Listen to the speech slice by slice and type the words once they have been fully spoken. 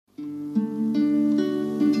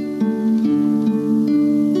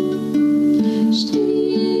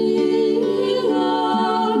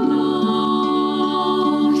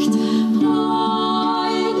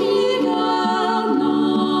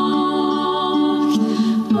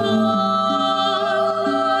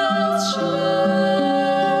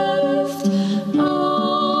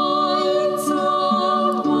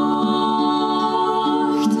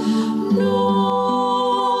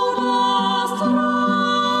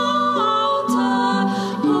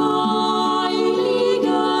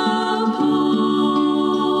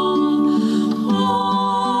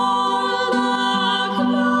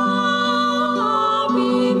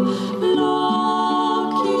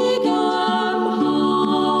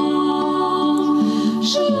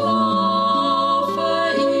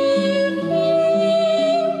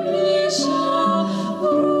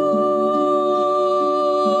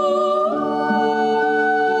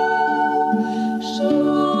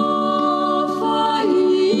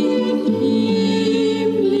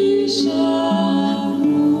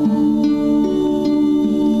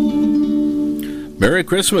Merry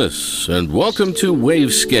Christmas and welcome to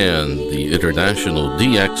Wavescan, the international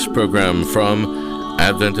DX program from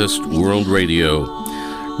Adventist World Radio.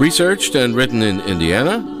 Researched and written in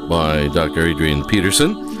Indiana by Dr. Adrian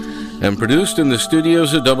Peterson and produced in the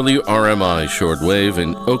studios of WRMI Shortwave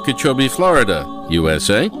in Okeechobee, Florida,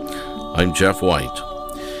 USA. I'm Jeff White.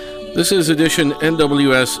 This is edition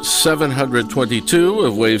NWS 722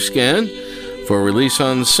 of Wavescan, for release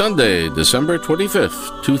on Sunday, December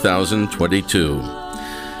 25th, 2022.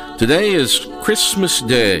 Today is Christmas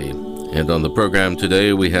Day, and on the program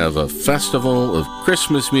today we have a festival of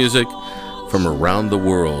Christmas music from around the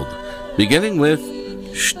world, beginning with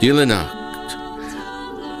Stille Nacht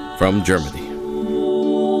from Germany.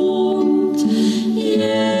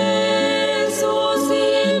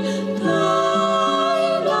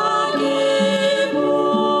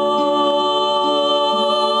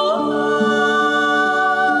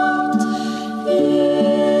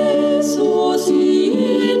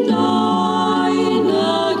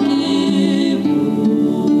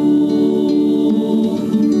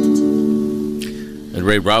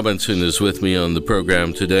 Ray Robinson is with me on the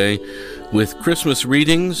program today with Christmas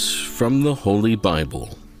readings from the Holy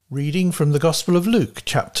Bible. Reading from the Gospel of Luke,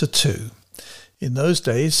 chapter 2. In those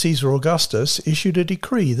days, Caesar Augustus issued a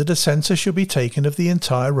decree that a census should be taken of the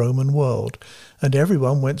entire Roman world, and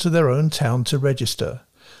everyone went to their own town to register.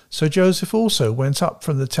 So Joseph also went up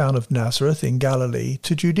from the town of Nazareth in Galilee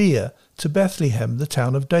to Judea, to Bethlehem, the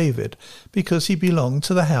town of David, because he belonged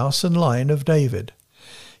to the house and line of David.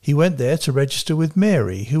 He went there to register with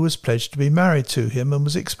Mary, who was pledged to be married to him and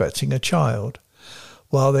was expecting a child.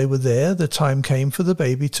 While they were there, the time came for the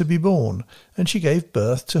baby to be born, and she gave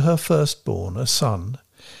birth to her firstborn, a son.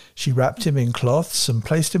 She wrapped him in cloths and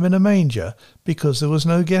placed him in a manger, because there was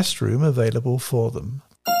no guest room available for them.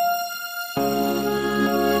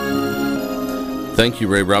 Thank you,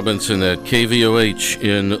 Ray Robinson at KVOH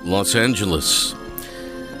in Los Angeles.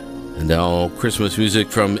 And now Christmas music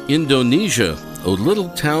from Indonesia, O Little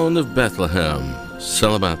Town of Bethlehem,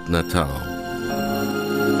 Selamat Natal.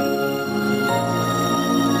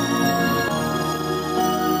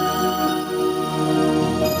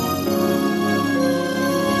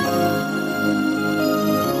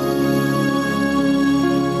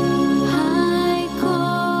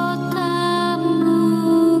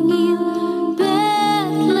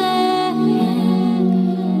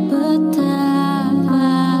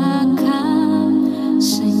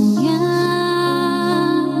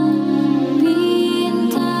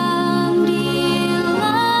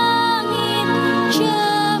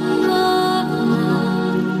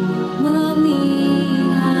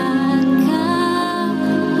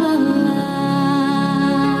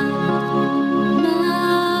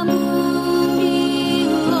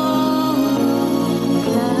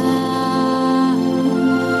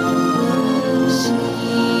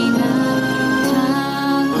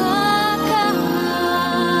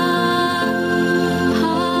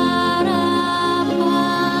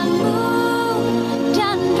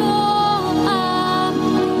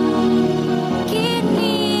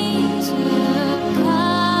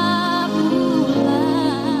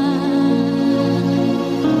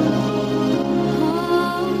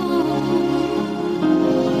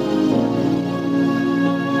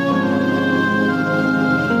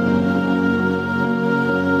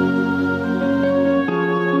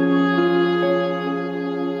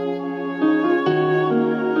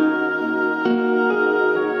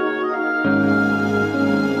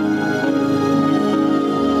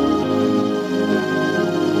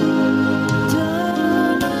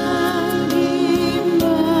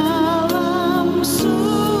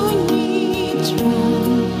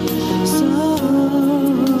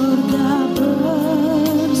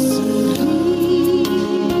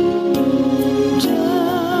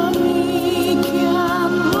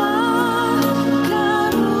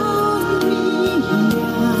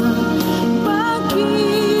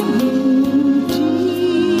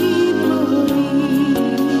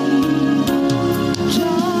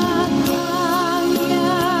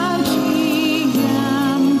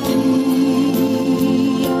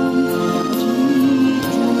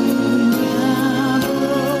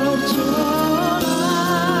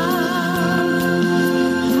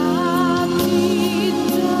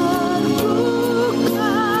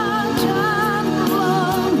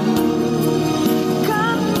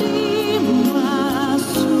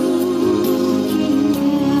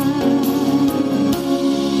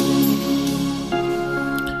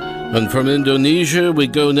 And from Indonesia, we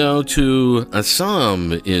go now to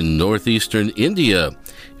Assam in northeastern India.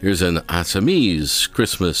 Here's an Assamese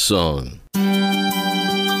Christmas song.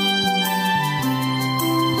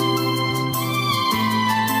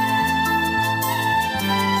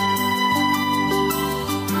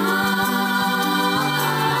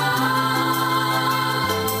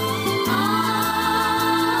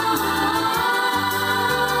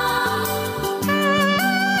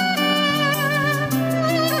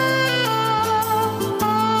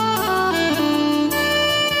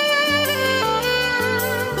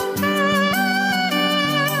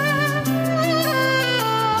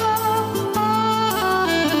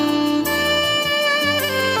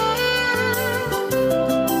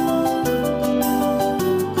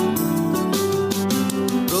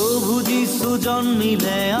 যীশু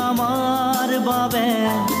জন্মিলে আমাৰ বাবে,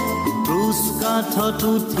 ক্ৰুচ কাঠত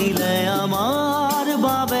উঠিলে আমাৰ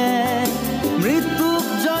বাবে, মৃত্যুক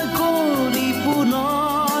জয় কৰি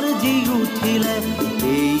পুনৰ জি উঠিলে,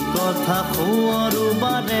 এই কথা শুনো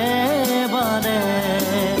বাৰে বাৰে।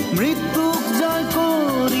 মৃত্যুক জয়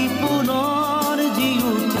কৰি পুনৰ জি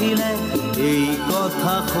উঠিলে, এই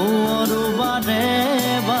কথা শুনো বাৰে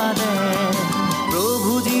বাৰে।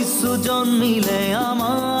 প্ৰভু যীশু জন্মিলে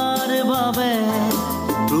আমাৰ বাবে,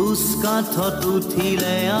 ক্ৰুচ কাঠত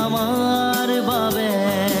উঠিলে আমাৰ বাবে।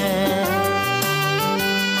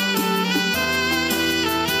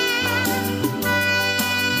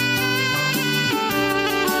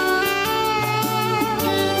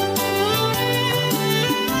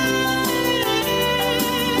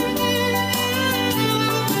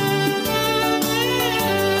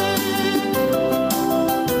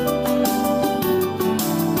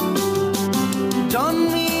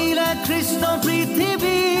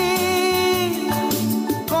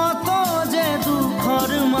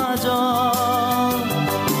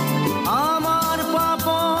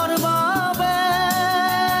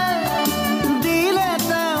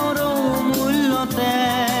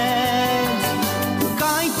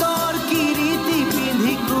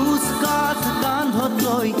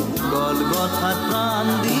 গলগথাত প্ৰাণ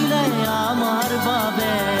দিলে আমাৰ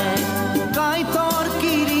বাবে, কাঁইটৰ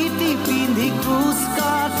কিৰীটি পিন্ধি ক্ৰুচ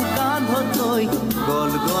কাঠ কান্ধত লৈ,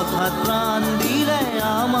 গলগথাত প্ৰাণ দিলে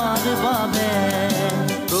আমাৰ বাবে।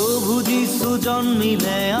 প্ৰভু যীশু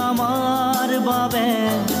জন্মিলে আমাৰ বাবে,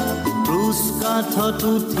 ক্ৰুচ কাঠত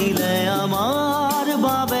উঠিলে আমাৰ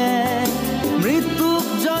বাবে, মৃত্যুক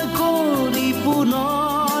জয় কৰি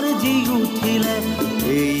পুনৰ জি উঠিলে,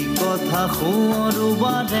 এই কথা শুনো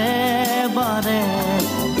বাৰে বাৰে।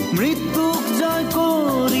 মৃত্যুক জয়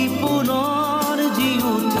কৰি পুনৰ জি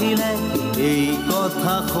উঠিলে, এই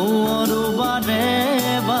কথা শুনো বাৰে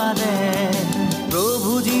বাৰে।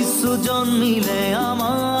 প্ৰভু যীশু জন্মিলে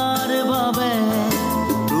আমাৰ বাবে,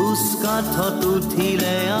 ক্ৰুচ কাঠত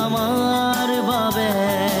উঠিলে আমাৰ বাবে।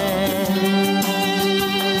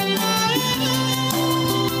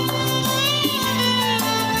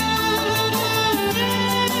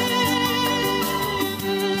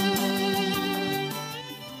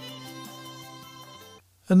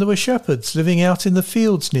 And there were shepherds living out in the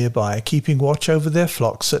fields nearby, keeping watch over their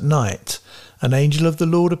flocks at night. An angel of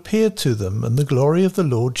the Lord appeared to them, and the glory of the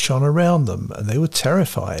Lord shone around them, and they were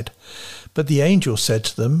terrified. But the angel said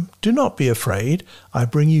to them, "Do not be afraid.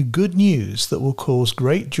 I bring you good news that will cause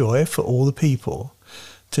great joy for all the people.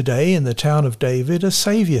 Today in the town of David a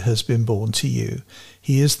Saviour has been born to you.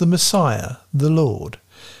 He is the Messiah, the Lord.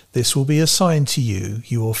 This will be a sign to you.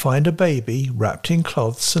 You will find a baby wrapped in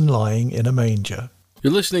cloths and lying in a manger."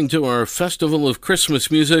 You're listening to our Festival of Christmas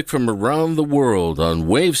music from around the world on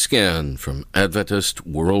Wavescan from Adventist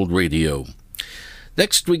World Radio.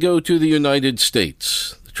 Next we go to the United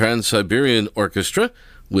States. The Trans-Siberian Orchestra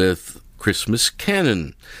with Christmas Canon,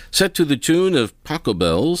 set to the tune of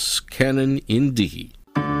Pachelbel's Canon in D.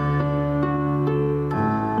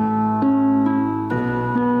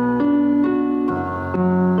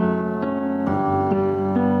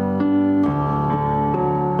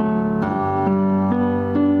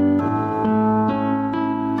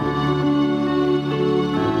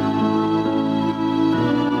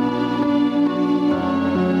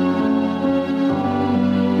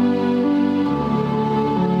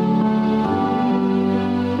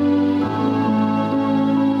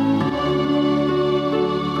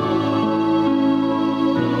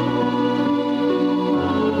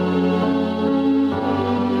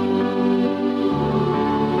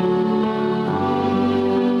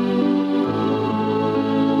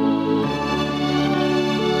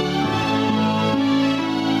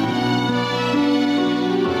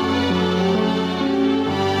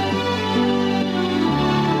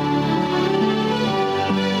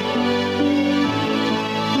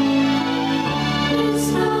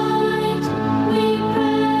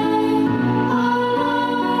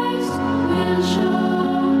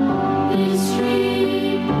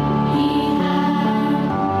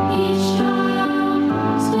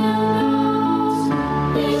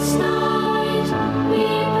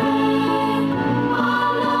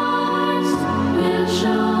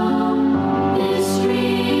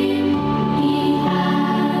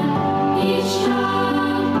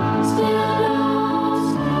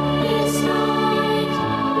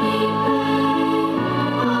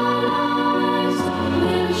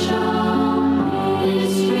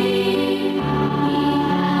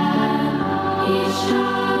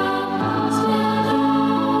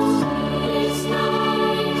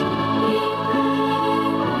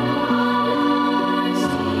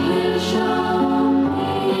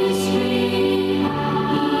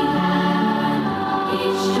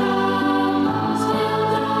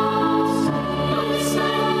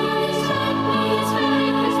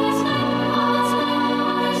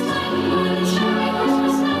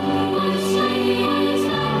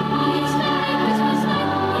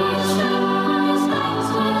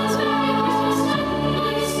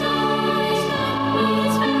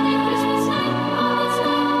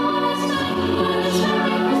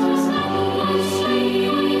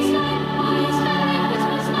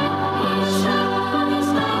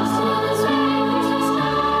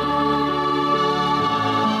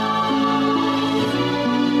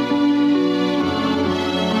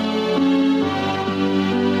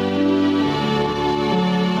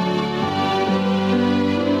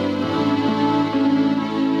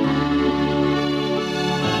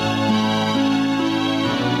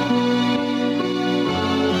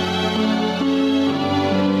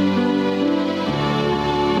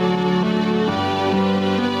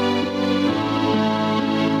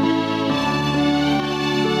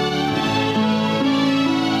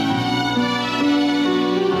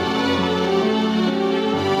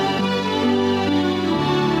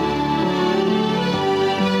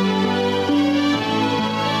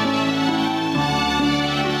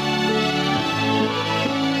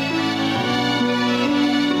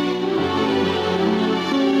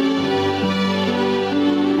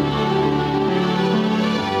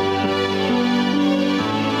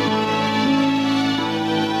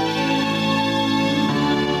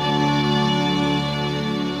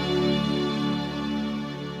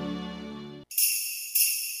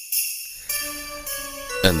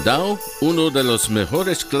 And now, uno de los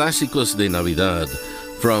mejores clásicos de Navidad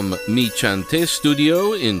from Mi Chante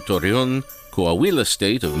Studio in Torreón, Coahuila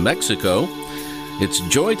State of Mexico. It's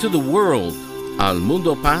Joy to the World. Al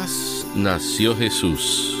mundo paz nació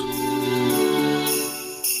Jesús.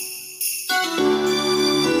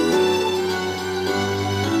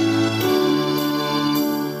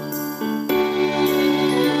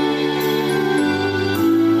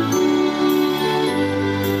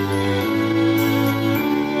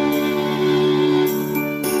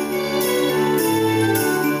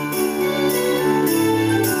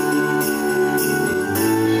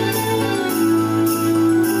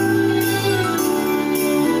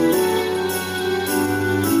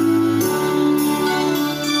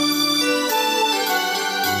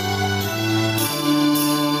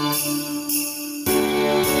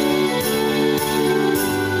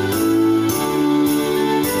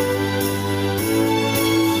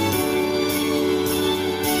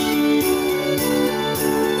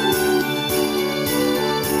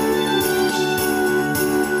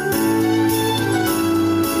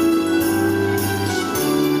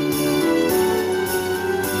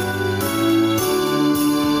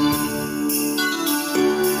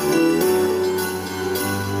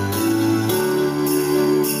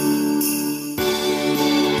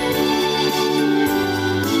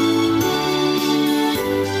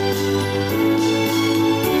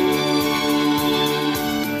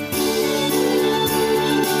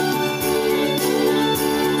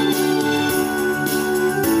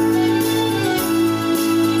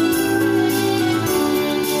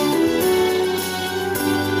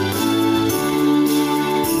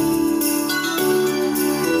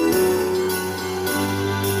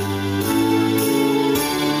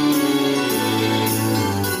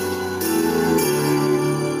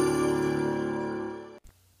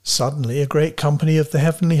 Suddenly a great company of the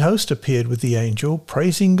heavenly host appeared with the angel,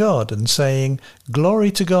 praising God and saying,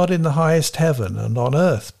 "Glory to God in the highest heaven, and on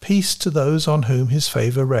earth peace to those on whom his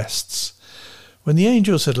favour rests." When the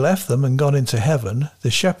angels had left them and gone into heaven,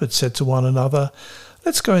 the shepherds said to one another,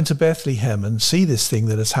 "Let's go into Bethlehem and see this thing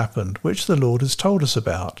that has happened, which the Lord has told us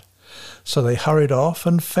about." So they hurried off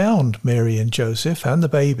and found Mary and Joseph and the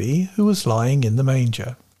baby, who was lying in the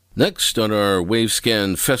manger. Next on our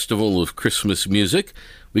Wavescan Festival of Christmas Music,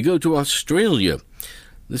 we go to Australia.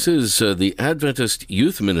 This is the Adventist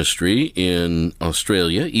Youth Ministry in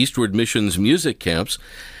Australia, Eastward Missions Music Camps,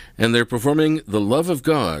 and they're performing The Love of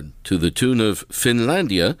God to the tune of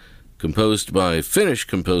Finlandia, composed by Finnish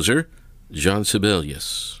composer Jean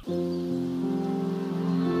Sibelius. Eternity.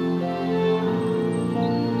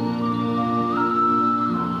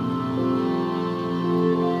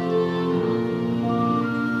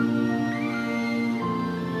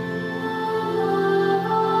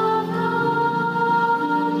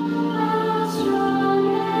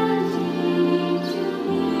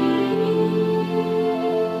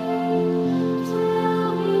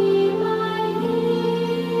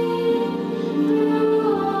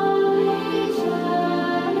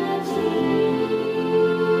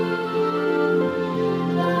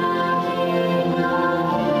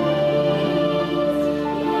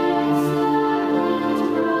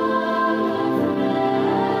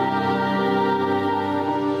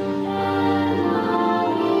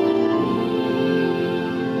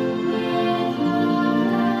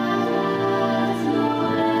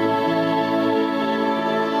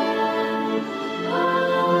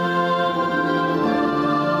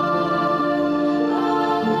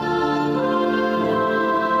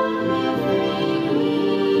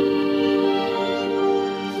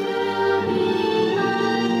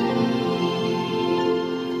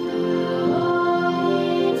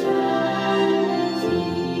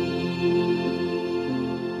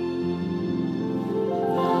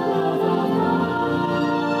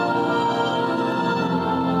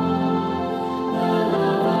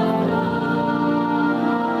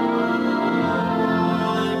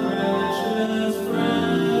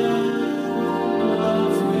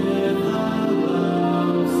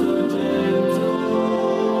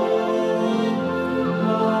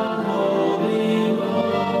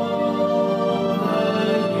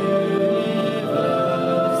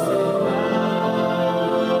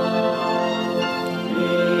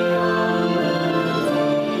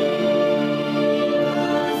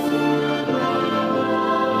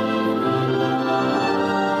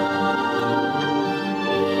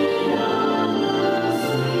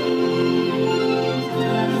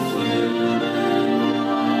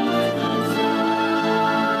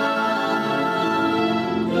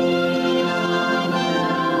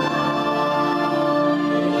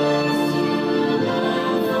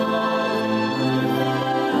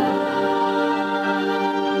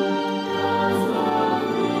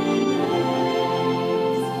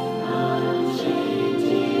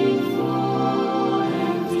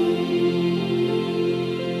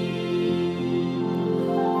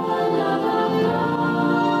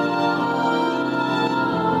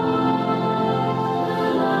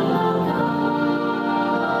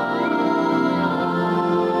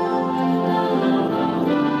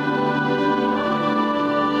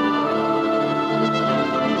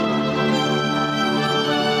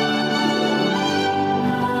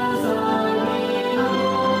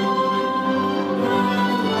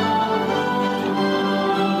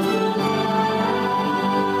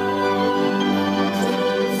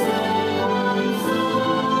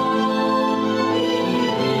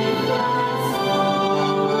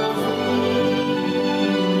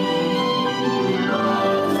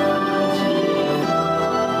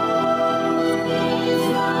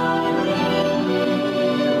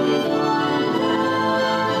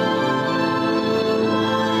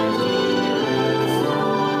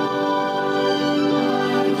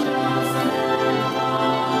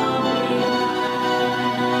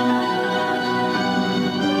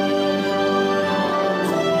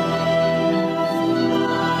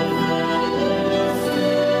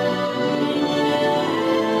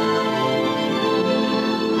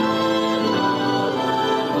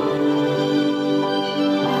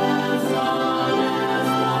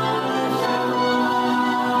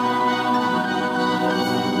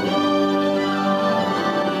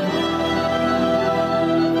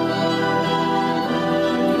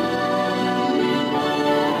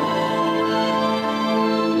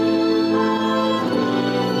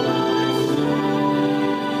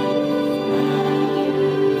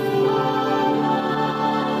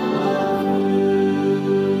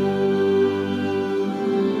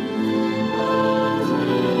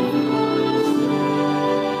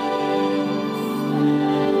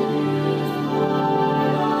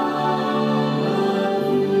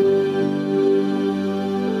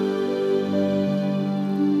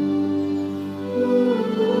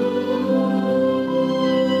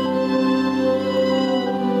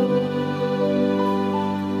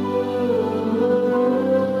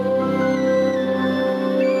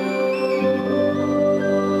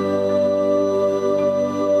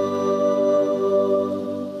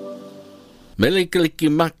 Mele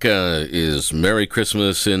Kalikimaka is Merry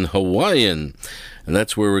Christmas in Hawaiian, and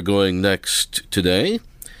that's where we're going next today.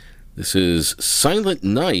 This is Silent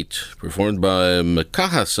Night, performed by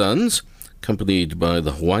Makaha Sons, accompanied by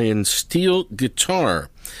the Hawaiian steel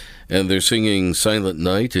guitar. And they're singing Silent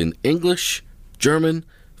Night in English, German,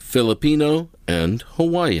 Filipino, and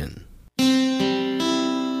Hawaiian.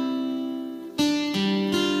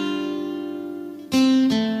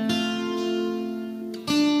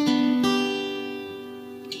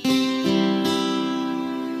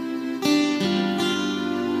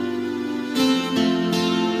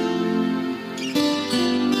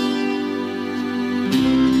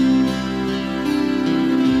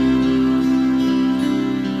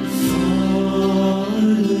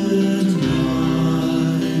 Silent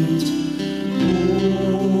night,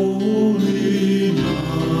 oh.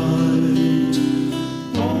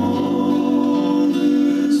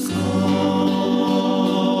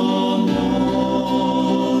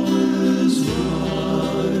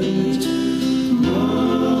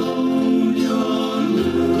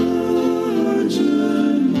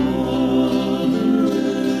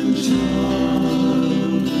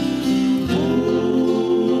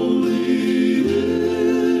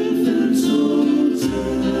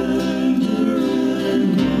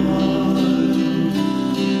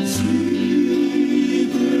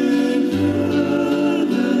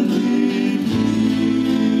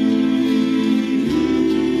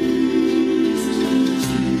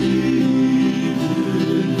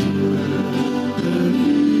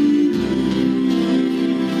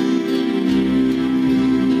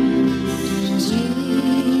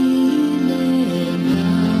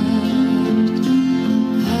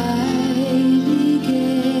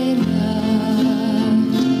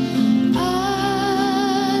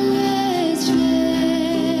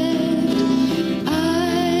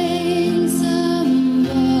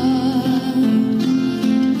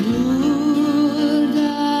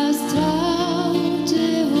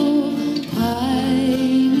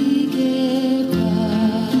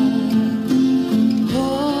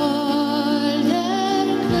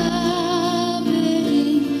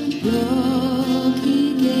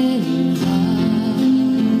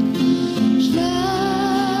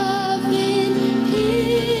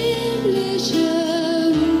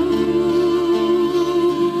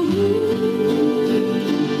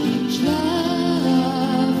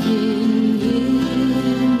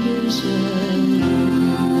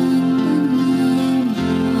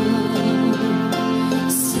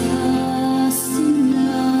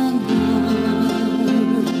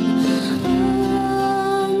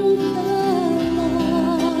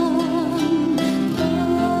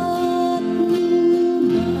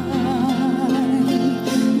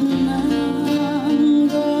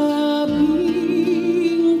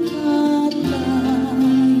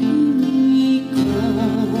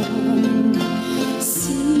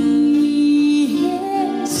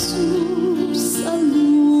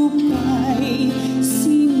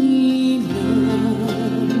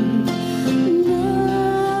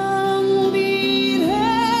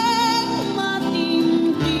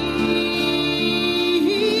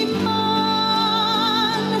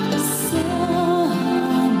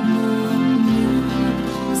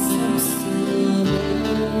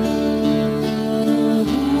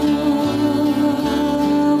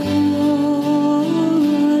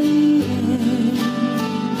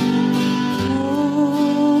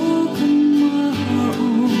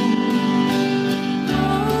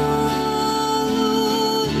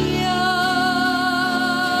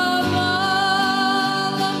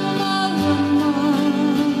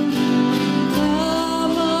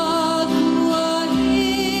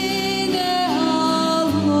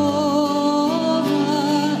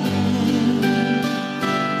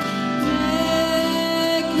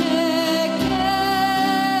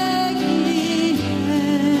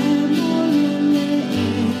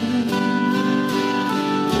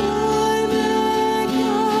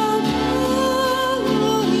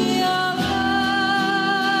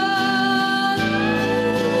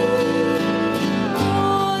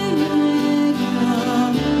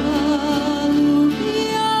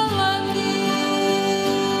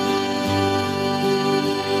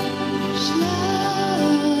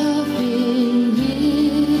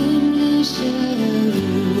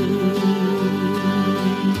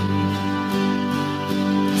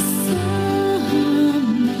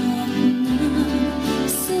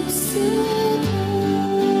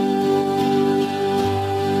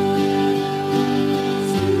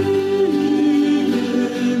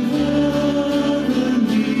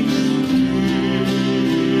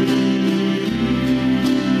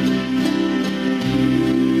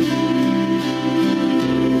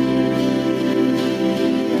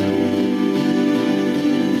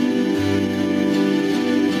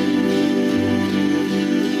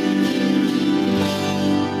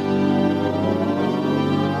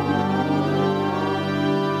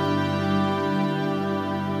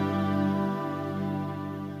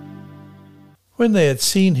 When they had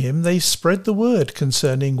seen him, they spread the word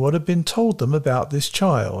concerning what had been told them about this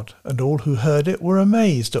child, and all who heard it were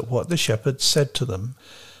amazed at what the shepherds said to them.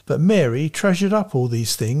 But Mary treasured up all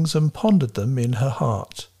these things and pondered them in her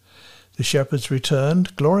heart. The shepherds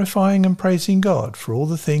returned, glorifying and praising God for all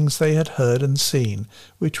the things they had heard and seen,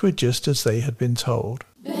 which were just as they had been told.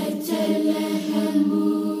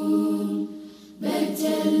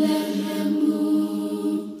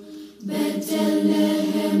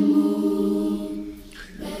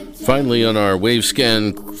 Finally, on our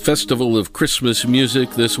Wavescan Festival of Christmas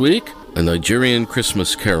Music this week, a Nigerian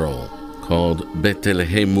Christmas carol called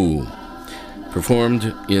Betelehemu,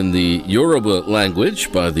 performed in the Yoruba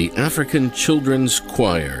language by the African Children's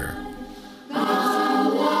Choir.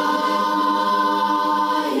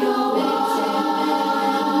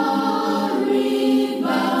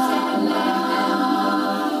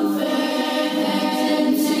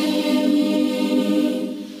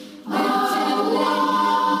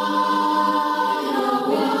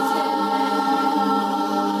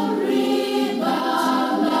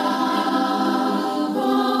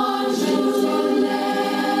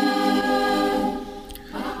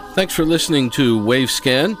 Thanks for listening to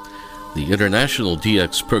Wavescan, the international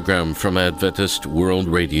DX program from Adventist World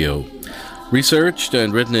Radio. Researched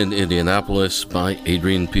and written in Indianapolis by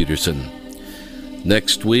Adrian Peterson.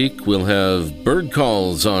 Next week, we'll have bird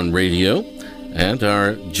calls on radio and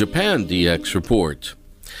our Japan DX report.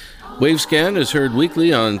 Wavescan is heard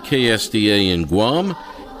weekly on KSDA in Guam,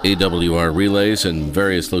 AWR relays in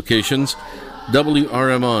various locations,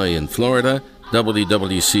 WRMI in Florida,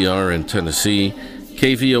 WWCR in Tennessee,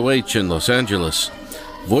 KVOH in Los Angeles,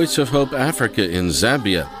 Voice of Hope Africa in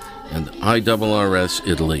Zambia, and IRRS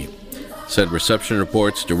Italy. Send reception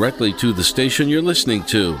reports directly to the station you're listening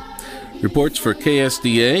to. Reports for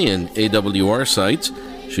KSDA and AWR sites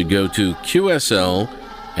should go to qsl@awr.org.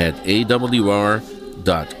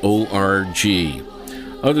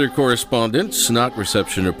 Other correspondence, not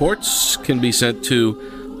reception reports, can be sent to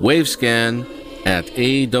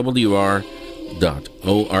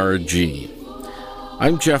wavescan@awr.org.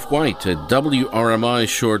 I'm Jeff White at WRMI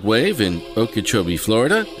Shortwave in Okeechobee,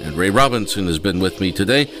 Florida, and Ray Robinson has been with me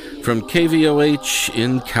today from KVOH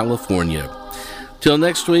in California. Till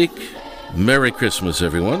next week, Merry Christmas,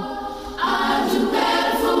 everyone.